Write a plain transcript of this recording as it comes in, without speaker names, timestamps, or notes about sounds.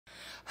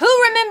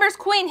Where's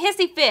Queen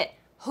Hissyfit?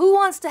 Who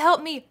wants to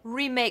help me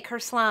remake her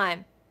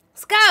slime?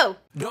 Let's go!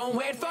 Don't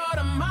wait for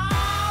tomorrow.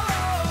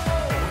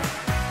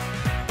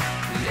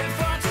 Live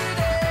for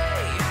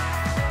today.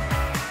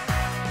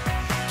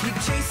 Keep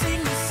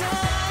chasing the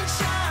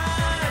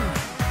sunshine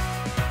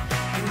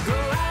and go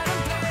out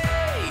and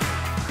play.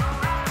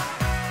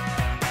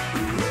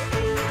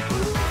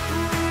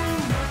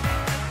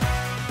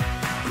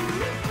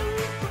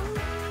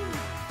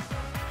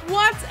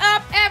 What's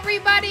up,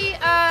 everybody?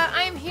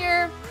 I'm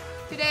here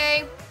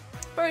today.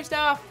 First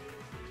off,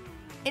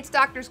 it's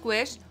Doctor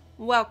Squish.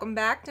 Welcome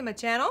back to my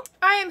channel.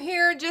 I am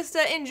here just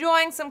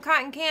enjoying some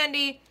cotton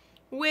candy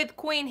with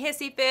Queen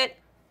Hissyfit.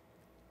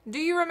 Do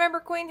you remember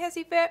Queen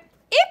Hissyfit?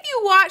 If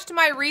you watched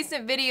my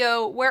recent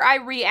video where I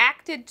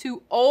reacted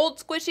to old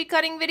squishy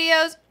cutting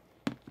videos,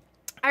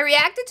 I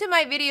reacted to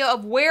my video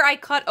of where I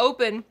cut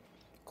open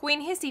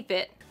Queen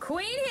Hissyfit.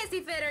 Queen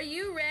Hissyfit, are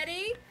you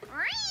ready?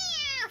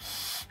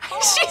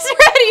 She's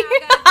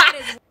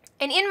ready.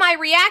 And in my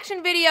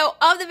reaction video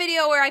of the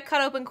video where I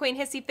cut open Queen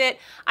Hissyfit,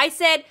 I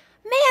said,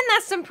 man,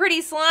 that's some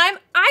pretty slime.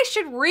 I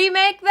should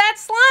remake that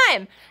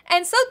slime.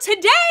 And so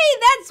today,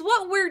 that's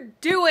what we're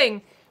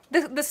doing.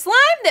 The slime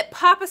that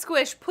Papa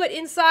Squish put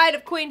inside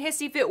of Queen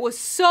Hissyfit was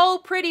so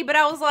pretty, but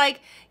I was like,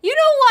 you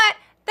know what?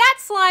 That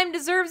slime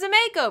deserves a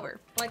makeover.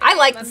 I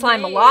like the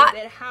slime a lot.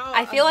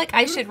 I feel like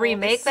I should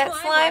remake that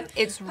slime.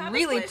 It's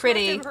really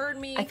pretty.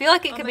 I feel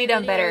like it could be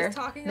done better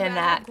than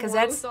that, because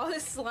that's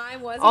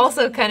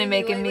also kind of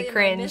making me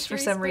cringe for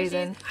some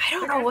reason. I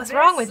don't know what's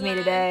wrong with me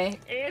today.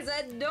 It's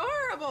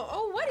adorable.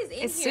 Oh, what is in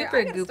here? It's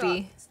super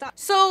goopy.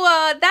 So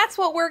that's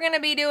what we're going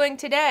to be doing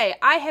today.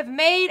 I have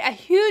made a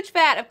huge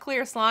vat of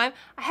clear slime.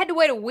 I had to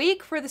wait a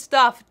week for the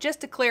stuff just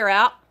to clear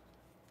out.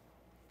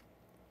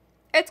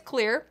 It's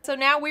clear. So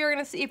now we are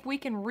gonna see if we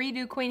can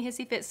redo Queen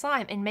Hissyfit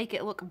slime and make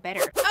it look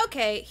better.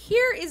 Okay,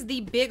 here is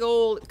the big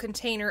old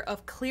container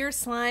of clear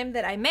slime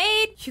that I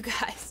made. You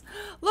guys,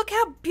 look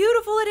how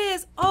beautiful it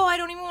is. Oh, I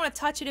don't even want to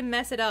touch it and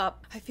mess it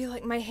up. I feel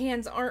like my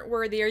hands aren't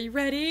worthy. Are you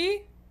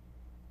ready?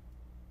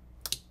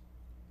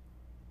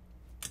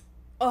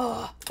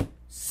 Oh,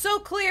 so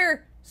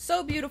clear,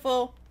 so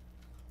beautiful,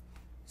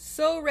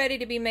 so ready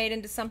to be made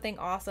into something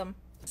awesome.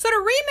 So to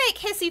remake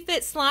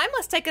Hissyfit slime,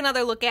 let's take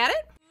another look at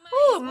it.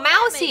 Ooh,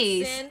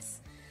 mousies.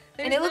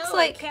 And it looks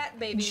like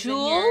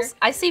jewels.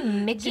 I see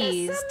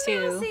Mickeys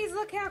too. Mousies,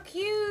 look how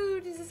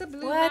cute. Is this a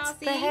blue what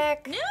mousie? the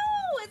heck? No,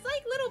 it's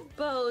like little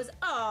bows.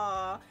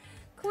 Aw,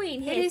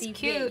 Queen Hissyfit. It is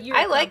cute.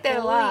 I like that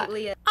a lot.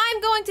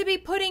 I'm going to be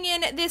putting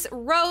in this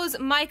rose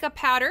mica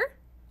powder.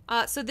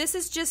 So this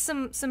is just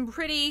some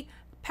pretty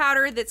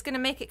powder that's going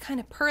to make it kind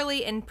of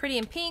pearly and pretty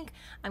and pink.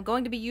 I'm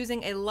going to be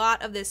using a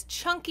lot of this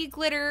chunky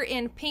glitter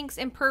in pinks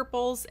and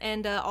purples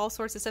and all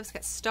sorts of stuff. It's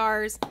got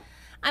stars.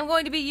 I'm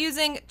going to be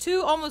using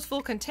 2 almost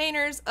full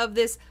containers of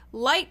this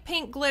light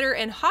pink glitter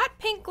and hot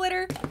pink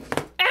glitter. And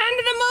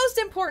the most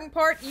important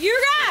part, you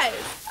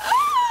guys!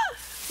 Ah,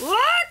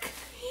 look!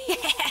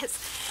 Yes!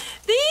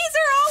 These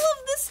are all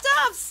of the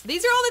stuffs.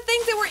 These are all the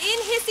things that were in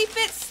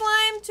Hissyfit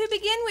slime to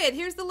begin with.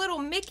 Here's the little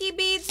Mickey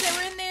beads that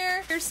were in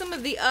there. Here's some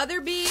of the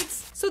other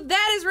beads. So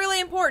that is really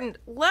important.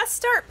 Let's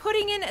start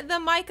putting in the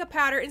mica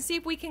powder and see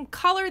if we can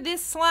color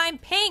this slime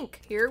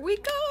pink. Here we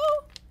go.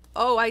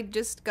 Oh, I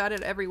just got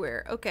it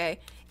everywhere. Okay.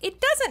 It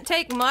doesn't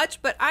take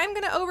much, but I'm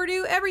gonna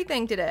overdo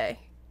everything today.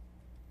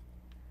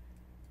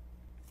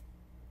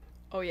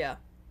 Oh yeah.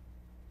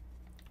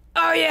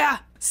 Oh yeah!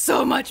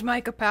 So much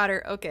mica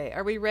powder. Okay,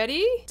 are we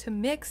ready to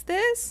mix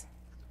this?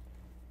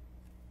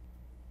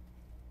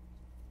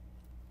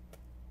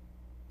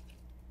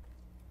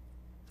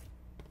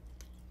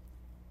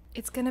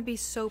 It's gonna be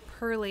so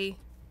pearly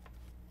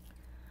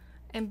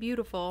and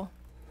beautiful.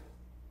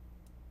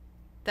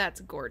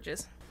 That's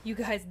gorgeous. You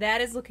guys,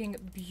 that is looking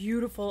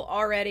beautiful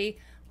already.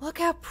 Look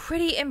how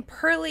pretty and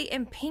pearly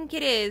and pink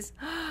it is.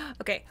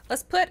 Okay,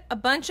 let's put a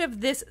bunch of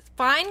this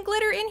fine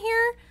glitter in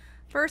here.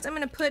 First, I'm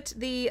gonna put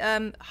the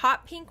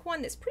hot pink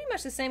one that's pretty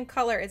much the same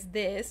color as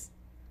this.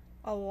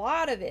 A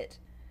lot of it.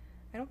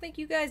 I don't think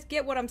you guys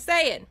get what I'm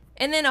saying.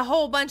 And then a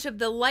whole bunch of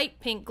the light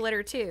pink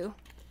glitter too.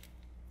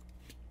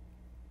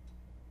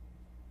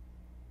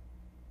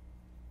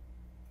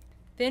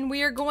 Then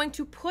we are going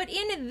to put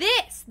in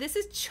this. This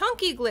is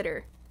chunky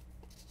glitter.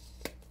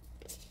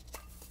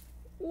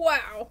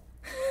 Wow.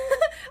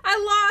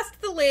 I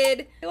lost the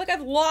lid. I feel like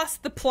I've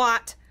lost the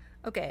plot.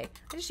 Okay,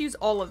 I just used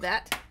all of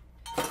that.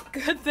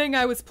 Good thing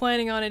I was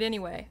planning on it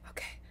anyway.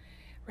 Okay,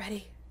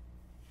 ready?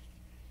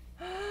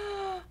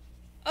 Oh,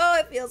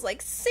 it feels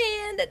like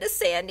sand at the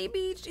sandy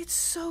beach. It's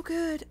so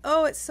good.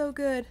 Oh, it's so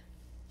good.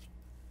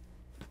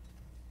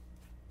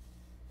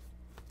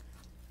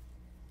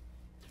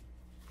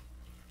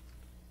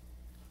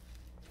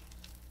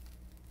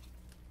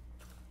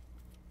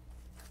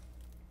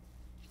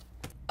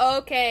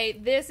 Okay,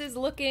 this is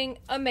looking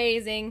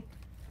amazing.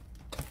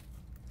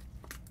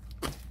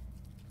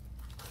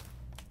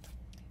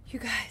 You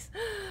guys,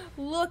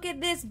 look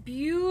at this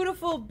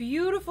beautiful,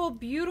 beautiful,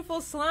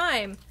 beautiful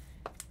slime.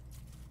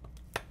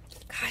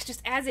 Gosh,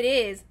 just as it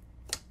is.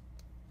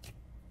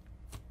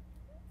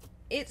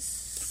 It's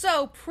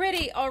so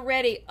pretty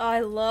already. I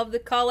love the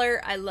color.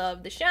 I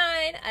love the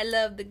shine. I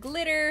love the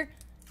glitter.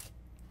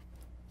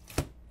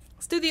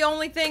 Let's do the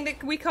only thing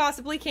that we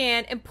possibly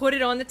can and put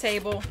it on the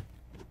table.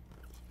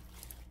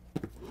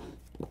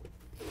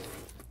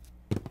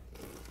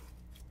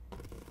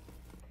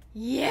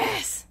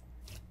 Yes!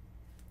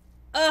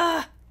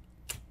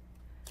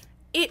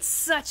 It's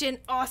such an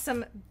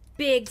awesome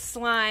big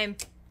slime.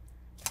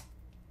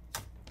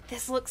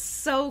 This looks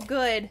so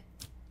good.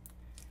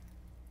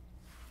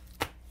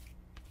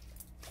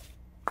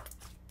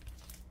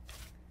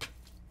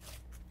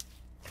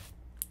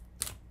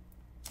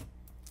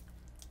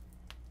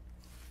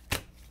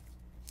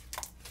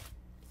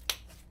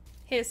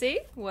 Hissy,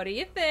 what do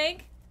you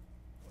think?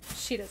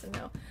 She doesn't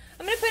know.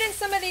 I'm gonna put in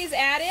some of these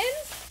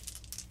add-ins.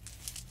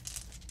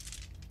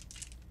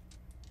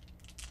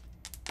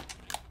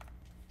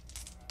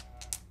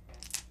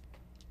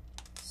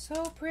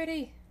 So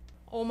pretty.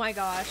 Oh my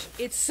gosh,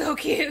 it's so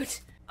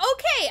cute.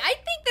 Okay, I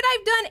think that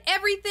I've done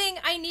everything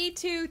I need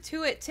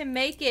to it to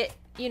make it,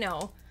 you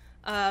know,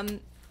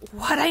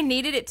 what I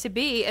needed it to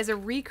be as a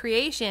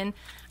recreation.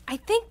 I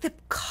think the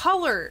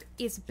color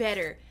is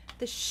better.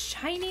 The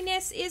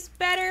shininess is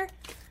better.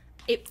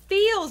 It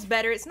feels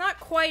better. It's not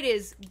quite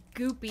as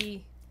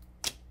goopy.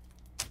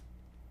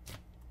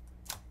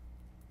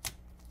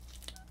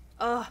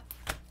 I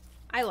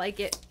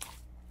like it.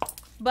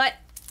 But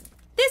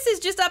this is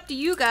just up to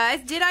you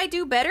guys. Did I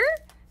do better?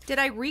 Did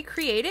I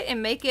recreate it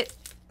and make it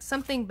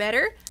something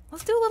better?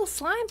 Let's do a little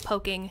slime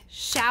poking,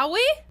 shall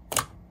we?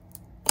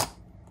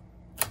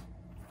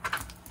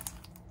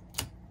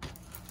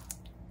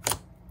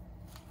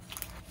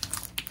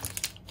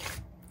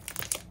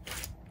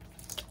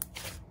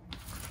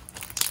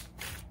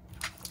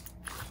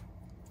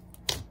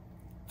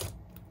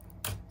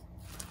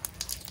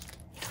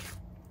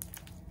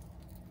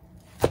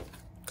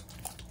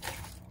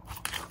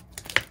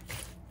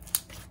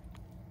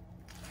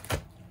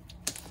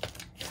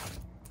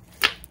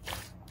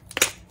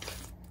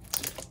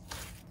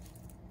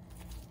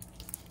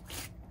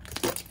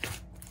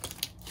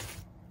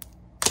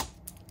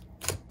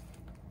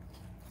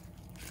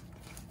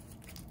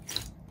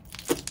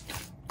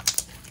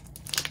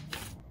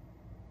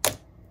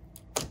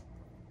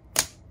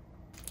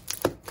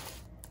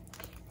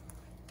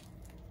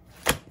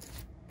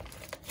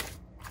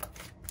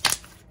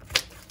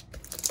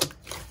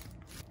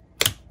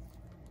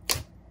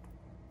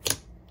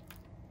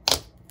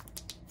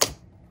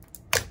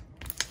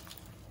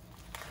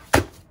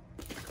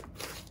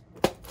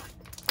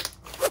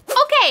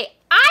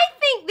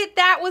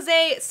 Was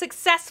a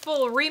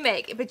successful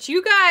remake, but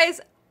you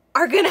guys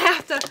are gonna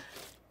have to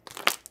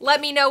let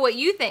me know what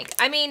you think.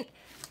 I mean,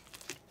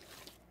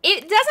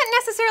 it doesn't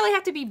necessarily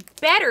have to be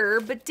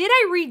better, but did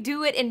I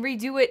redo it and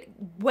redo it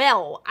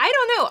well? I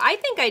don't know. I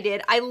think I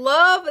did. I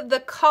love the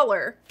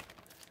color.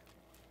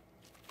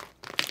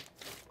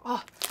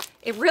 Oh,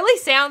 it really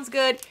sounds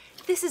good.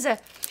 This is a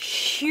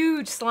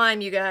huge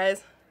slime, you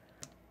guys.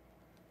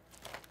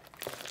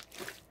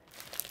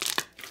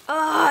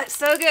 Oh, it's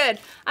so good.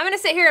 I'm gonna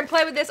sit here and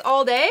play with this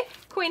all day.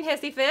 Queen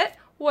Hissyfit,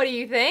 what do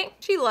you think?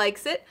 She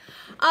likes it.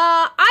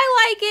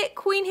 I like it.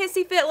 Queen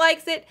Hissyfit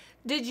likes it.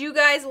 Did you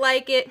guys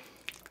like it?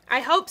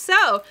 I hope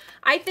so.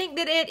 I think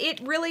that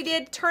it really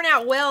did turn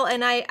out well,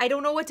 and I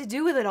don't know what to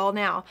do with it all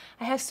now.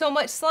 I have so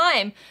much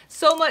slime,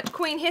 so much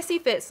Queen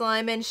Hissyfit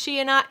slime, and she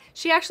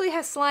actually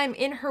has slime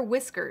in her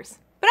whiskers.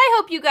 But I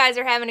hope you guys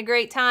are having a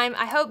great time.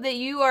 I hope that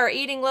you are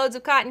eating loads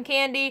of cotton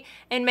candy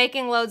and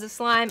making loads of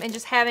slime and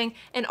just having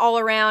an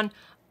all-around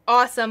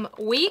awesome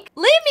week.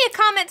 Leave me a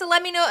comment to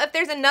let me know if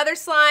there's another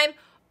slime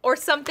or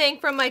something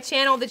from my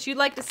channel that you'd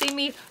like to see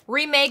me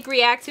remake,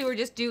 react to, or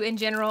just do in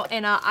general.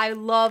 And I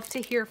love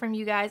to hear from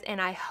you guys,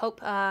 and I hope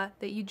that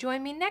you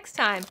join me next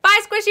time.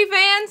 Bye, Squishy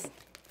fans!